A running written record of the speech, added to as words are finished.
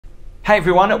Hey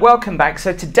everyone, welcome back.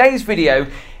 So today's video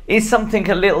is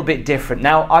something a little bit different.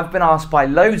 Now, I've been asked by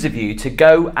loads of you to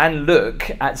go and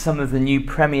look at some of the new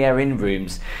Premier Inn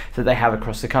rooms that they have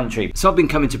across the country. So I've been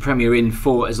coming to Premier Inn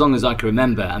for as long as I can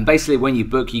remember, and basically when you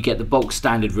book you get the bulk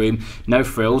standard room, no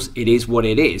frills, it is what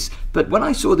it is. But when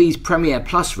I saw these Premier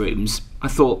Plus rooms, I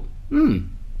thought,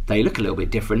 they look a little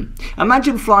bit different.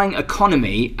 Imagine flying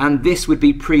economy and this would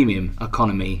be premium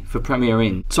economy for Premier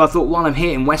Inn. So I thought while I'm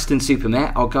here in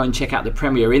Weston-super-Mare, I'll go and check out the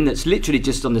Premier Inn that's literally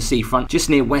just on the seafront, just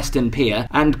near Weston Pier,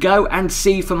 and go and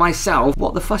see for myself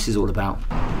what the fuss is all about.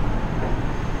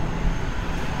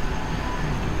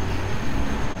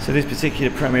 So this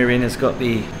particular Premier Inn has got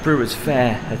the Brewers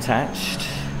Fayre attached.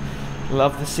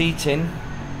 Love the seating,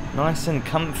 nice and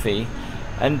comfy.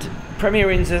 And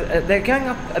Premier Inns, they're going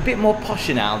up a bit more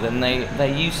posher now than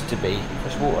they used to be.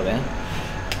 There's water there.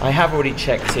 I have already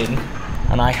checked in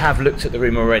and I have looked at the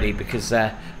room already because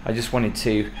I just wanted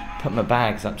to put my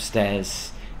bags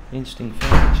upstairs. Interesting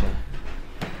furniture.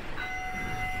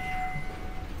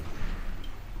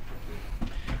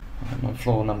 I'm on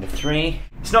floor number 3.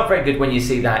 It's not very good when you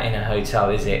see that in a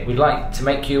hotel, is it? We'd like to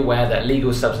make you aware that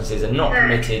illegal substances are not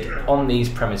permitted on these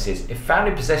premises. If found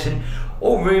in possession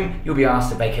or room, you'll be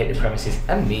asked to vacate the premises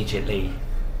immediately.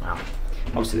 Wow.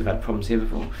 Obviously they've had problems here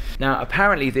before. Now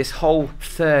apparently this whole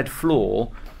 3rd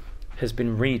floor has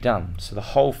been redone. So the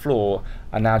whole floor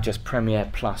are now just Premier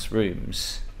Plus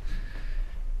rooms.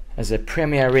 As a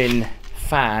Premier Inn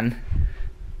fan,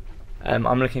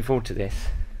 I'm looking forward to this.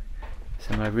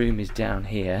 So my room is down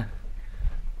here.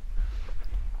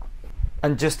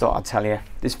 And just thought I'd tell you,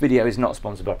 this video is not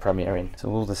sponsored by Premier Inn.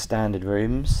 So all the standard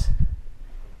rooms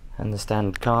and the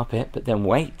standard carpet, but then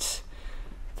wait,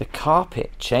 the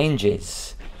carpet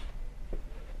changes.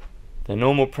 The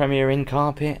normal Premier Inn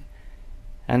carpet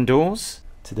and doors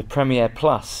to the Premier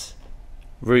Plus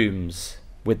rooms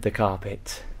with the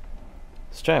carpet.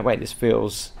 Straight away this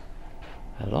feels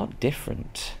a lot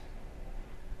different.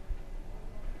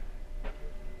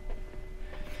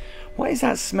 What is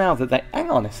that smell that they... Hang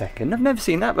on a second, I've never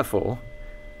seen that before.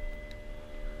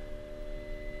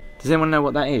 Does anyone know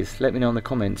what that is? Let me know in the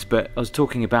comments. But I was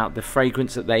talking about the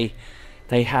fragrance that they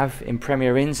have in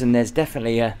Premier Inns, and there's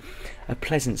definitely a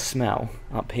pleasant smell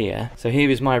up here. So here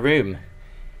is my room.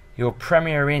 Your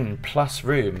Premier Inn Plus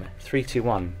room,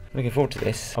 321. Looking forward to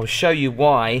this. I'll show you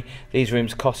why these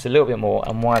rooms cost a little bit more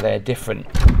and why they're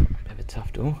different. Bit of a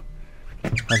tough door.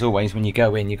 As always, when you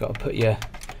go in, you've got to put your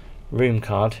room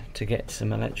card to get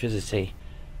some electricity.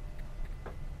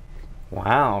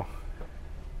 Wow.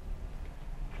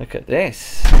 Look at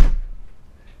this.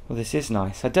 Well, this is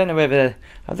nice. I don't know whether...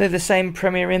 Are they the same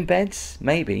Premier Inn beds?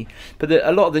 Maybe. But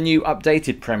a lot of the new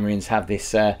updated Premier Inns have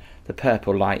this, the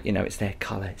purple light. You know, it's their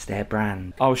colour, it's their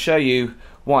brand. I'll show you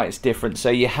why it's different. So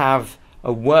you have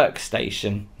a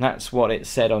workstation. That's what it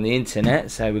said on the internet.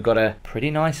 So we've got a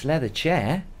pretty nice leather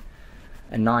chair.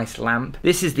 A nice lamp.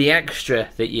 This is the extra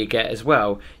that you get as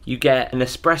well. You get an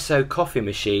espresso coffee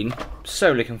machine.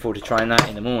 So looking forward to trying that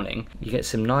in the morning. You get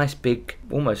some nice big,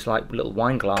 almost like little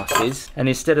wine glasses. And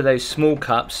instead of those small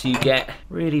cups, you get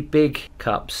really big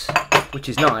cups, which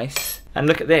is nice. And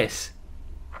look at this.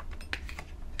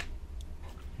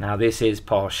 Now this is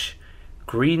posh.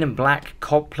 Green and black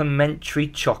complimentary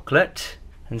chocolate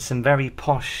and some very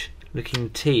posh looking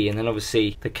tea, and then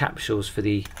obviously the capsules for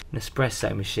the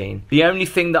Nespresso machine. The only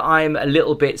thing that I'm a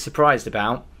little bit surprised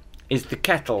about is the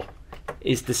kettle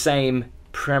is the same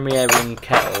Premier Inn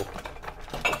kettle.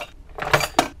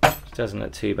 Which doesn't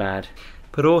look too bad.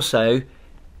 But also,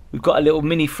 we've got a little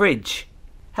mini fridge.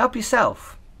 Help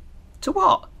yourself. To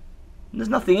what? There's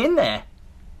nothing in there.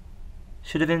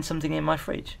 Should have been something in my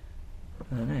fridge.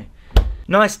 I don't know.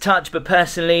 Nice touch, but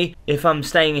personally, if I'm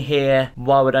staying here,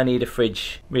 why would I need a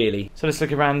fridge, really? So let's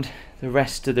look around the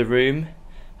rest of the room.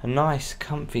 A nice,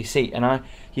 comfy seat, and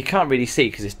you can't really see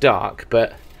because it's dark,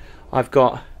 but I've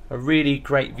got a really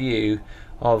great view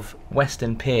of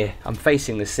Weston Pier. I'm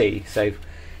facing the sea, so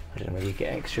I don't know whether you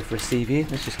get extra for a sea view.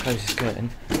 Let's just close this curtain.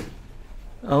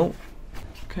 Oh,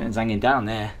 curtain's hanging down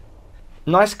there.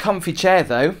 Nice, comfy chair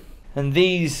though, and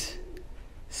these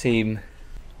seem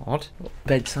odd.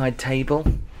 Bedside table.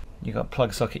 You've got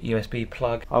plug socket USB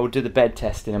plug. I will do the bed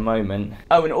test in a moment.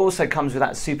 Oh, and it also comes with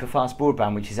that super fast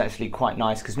broadband, which is actually quite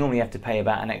nice because normally you have to pay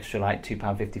about an extra like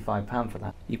 £2.50, £5 for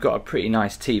that. You've got a pretty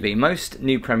nice TV. Most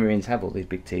new Premier Inns have all these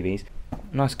big TVs.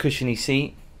 Nice cushiony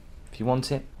seat if you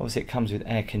want it. Obviously it comes with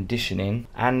air conditioning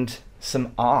and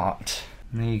some art.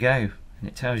 And there you go. And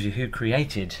it tells you who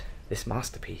created this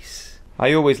masterpiece.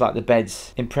 I always like the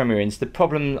beds in Premier Inns. The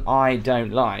problem I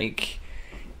don't like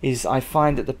is I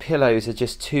find that the pillows are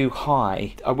just too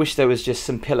high. I wish there was just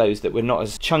some pillows that were not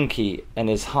as chunky and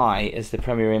as high as the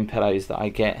Premier Inn pillows that I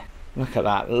get. Look at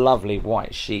that, lovely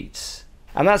white sheets.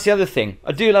 And that's the other thing.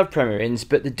 I do love Premier Inns,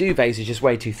 but the duvets are just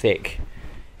way too thick.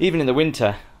 Even in the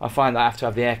winter, I find that I have to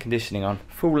have the air conditioning on.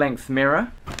 Full length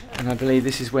mirror, and I believe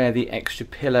this is where the extra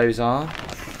pillows are.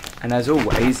 And as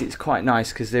always, it's quite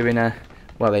nice because they're in a,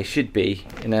 well, they should be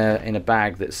in a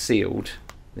bag that's sealed.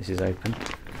 This is open.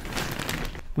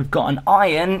 We've got an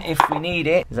iron if we need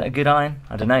it. Is that a good iron?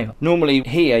 I don't know. Normally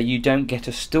here you don't get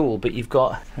a stool, but you've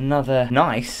got another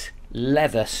nice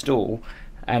leather stool,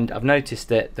 and I've noticed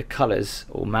that the colours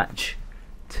all match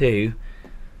too.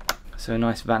 So a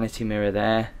nice vanity mirror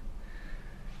there,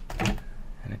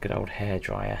 and a good old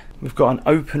hairdryer. We've got an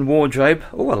open wardrobe.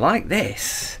 Oh, I like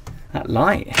this. That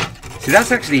light. See,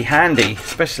 that's actually handy,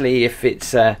 especially if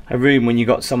it's a room when you've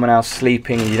got someone else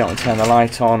sleeping and you don't want to turn the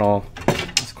light on, or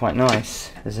it's quite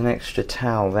nice. There's an extra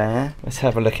towel there. Let's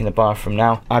have a look in the bathroom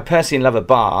now. I personally love a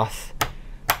bath.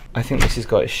 I think this has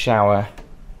got a shower.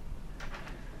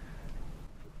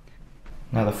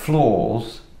 Now the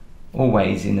floors,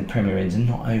 always in the Premier Inns, are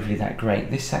not overly that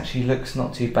great. This actually looks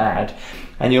not too bad.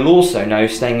 And you'll also know,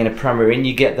 staying in a Premier Inn,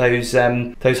 you get those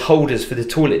holders for the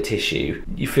toilet tissue.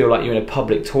 You feel like you're in a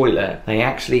public toilet. They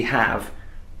actually have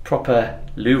proper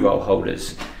loo roll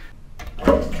holders.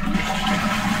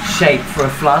 Shape for a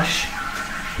flush.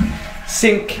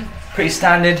 Sink, pretty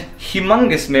standard.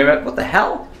 Humongous mirror. What the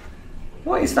hell?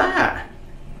 What is that?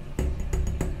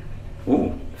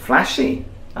 Ooh, flashy.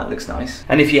 That looks nice.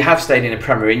 And if you have stayed in a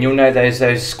Premier Inn, you'll know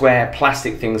those square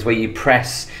plastic things where you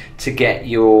press to get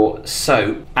your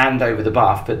soap and over the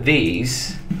bath. But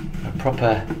these are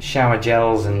proper shower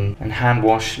gels and hand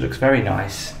wash. Looks very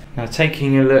nice. Now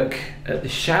taking a look at the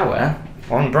shower,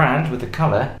 on brand with the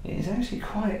colour, it is actually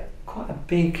quite a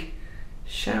big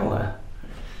shower.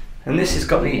 And this has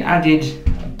got the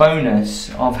added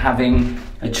bonus of having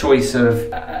a choice of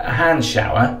a hand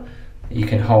shower that you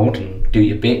can hold and do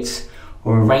your bits,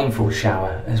 or a rainfall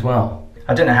shower as well.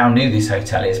 I don't know how new this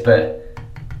hotel is, but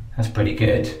that's pretty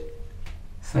good.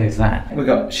 So there's that. We've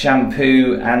got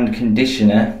shampoo and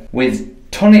conditioner with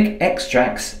tonic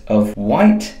extracts of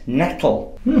white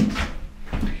nettle.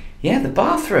 Yeah, the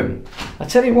bathroom. I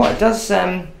tell you what,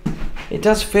 it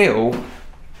does feel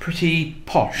pretty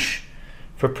posh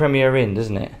for a Premier Inn,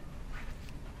 doesn't it?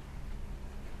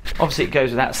 Obviously it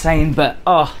goes without saying, but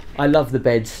oh, I love the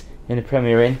beds in a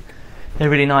Premier Inn. They're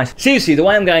really nice. Seriously, the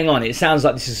way I'm going on, it sounds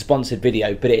like this is a sponsored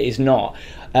video, but it is not.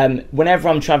 Whenever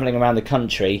I'm travelling around the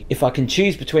country, if I can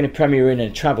choose between a Premier Inn and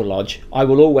a Travelodge, I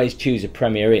will always choose a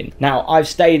Premier Inn. Now, I've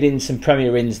stayed in some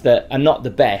Premier Inns that are not the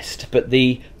best, but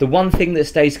the one thing that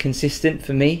stays consistent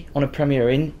for me on a Premier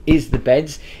Inn is the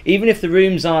beds. Even if the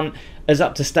rooms aren't as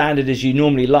up to standard as you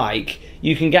normally like,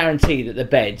 you can guarantee that the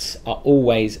beds are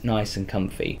always nice and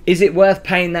comfy. Is it worth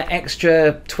paying that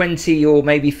extra 20 or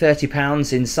maybe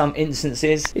 £30 in some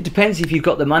instances? It depends if you've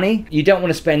got the money. You don't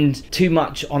want to spend too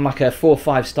much on like a 4 or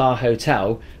 5 star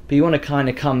hotel, but you want to kind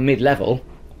of come mid-level.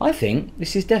 I think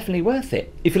this is definitely worth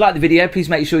it. If you like the video, please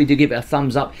make sure you do give it a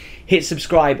thumbs up, hit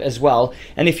subscribe as well.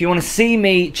 And if you want to see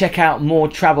me check out more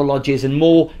Travelodges and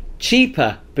more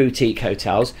cheaper boutique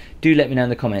hotels, do let me know in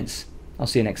the comments. I'll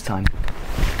see you next time.